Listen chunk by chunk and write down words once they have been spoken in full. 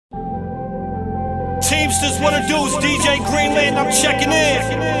Teamsters, what it do? It's DJ Greenland, I'm checking in.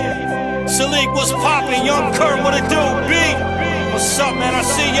 Salik, what's poppin'? Young Kurt, what it do? B, what's up, man? I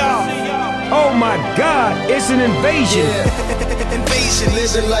see y'all. Oh my God, it's an invasion. Yeah. Invasion.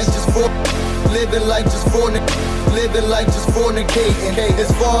 Living life just fornicating.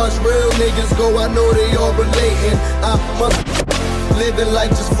 As far as real niggas go, I know they all relating. I must living like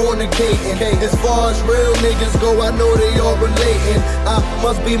just fornicating. As far as real niggas go, I know they all relating. I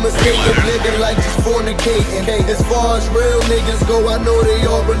must be mistaken, living like just fornicating. As far as real niggas go, I know they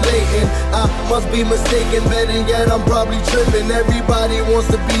all relating. I must be mistaken, better yet I'm probably tripping. Everybody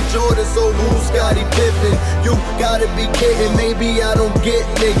wants to be Jordan, so who's Scottie Pippen? You gotta be kidding, maybe I don't get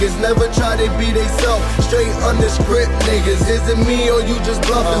niggas. Never try to be they self, straight under script niggas. Is it me or you just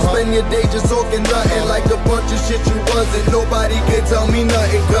bluffing? Spend your day just talking nothing, like a bunch of shit you wasn't. Nobody could tell me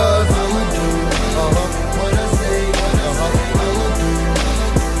nothing, cause I'ma do what I say, I'ma do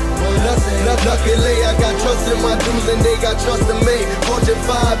what I say. Luckily I got trust in my dudes and they got trust in me. Fortune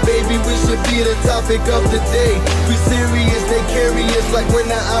 5, baby, we should be the topic of the day. We serious, they curious, like when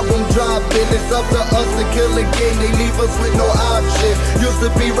the album dropping. It's up to us to kill a game, they leave us with no option. Used to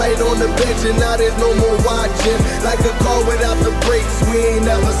be right on the bench and now there's no more watching. Like a car without the brakes, we ain't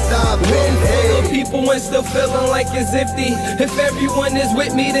never stopping. Full of people and still feeling like it's empty. If everyone is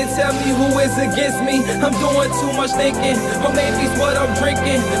with me, then tell me who is against me. I'm doing too much thinking, or maybe it's what I'm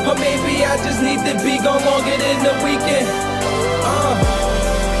drinking, or maybe I just need to be gone longer than the weekend.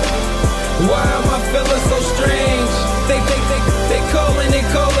 Why am I feeling so strange? They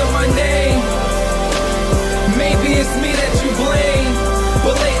calling my name. Maybe it's me that you blame,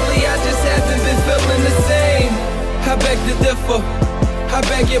 but lately I just haven't been feeling the same. I beg to differ, I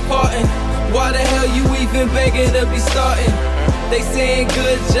beg your pardon. Why the hell you even begging to be starting? They saying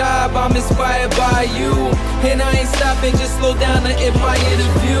good job, I'm inspired by you, and I ain't stopping, just slow down to admire the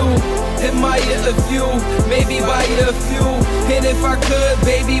view. Admire a few, maybe buy you a few. And if I could,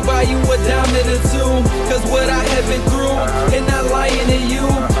 baby, buy you a diamond or two. Cause what I have been through, and not lying to you.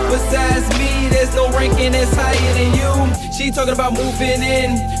 Besides me, there's no ranking that's higher than you. She talking about moving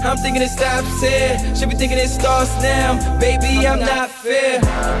in, I'm thinking it stops here. She be thinking it starts now, baby, I'm not fair.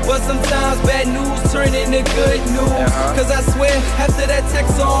 But sometimes bad news turn into good news. Cause I swear, after that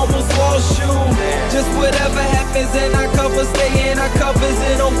text I almost lost you. Just whatever happens in our covers, stay in our covers.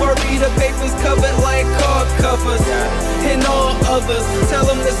 And don't worry, the paper's covered like car covers. And all others, tell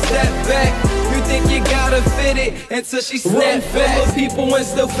them to step back. You think you gotta fit it until she snap back. Full of people and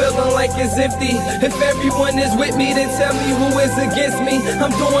still feeling like it's empty. If everyone is with me, then tell me who is against me.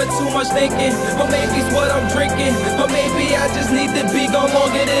 I'm doing too much thinking, or maybe it's what I'm drinking, or maybe I just need to be gone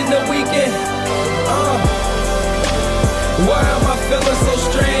longer than the weekend. Why am I feeling so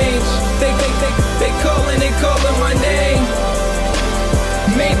strange? They calling my name.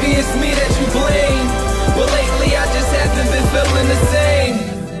 Maybe it's me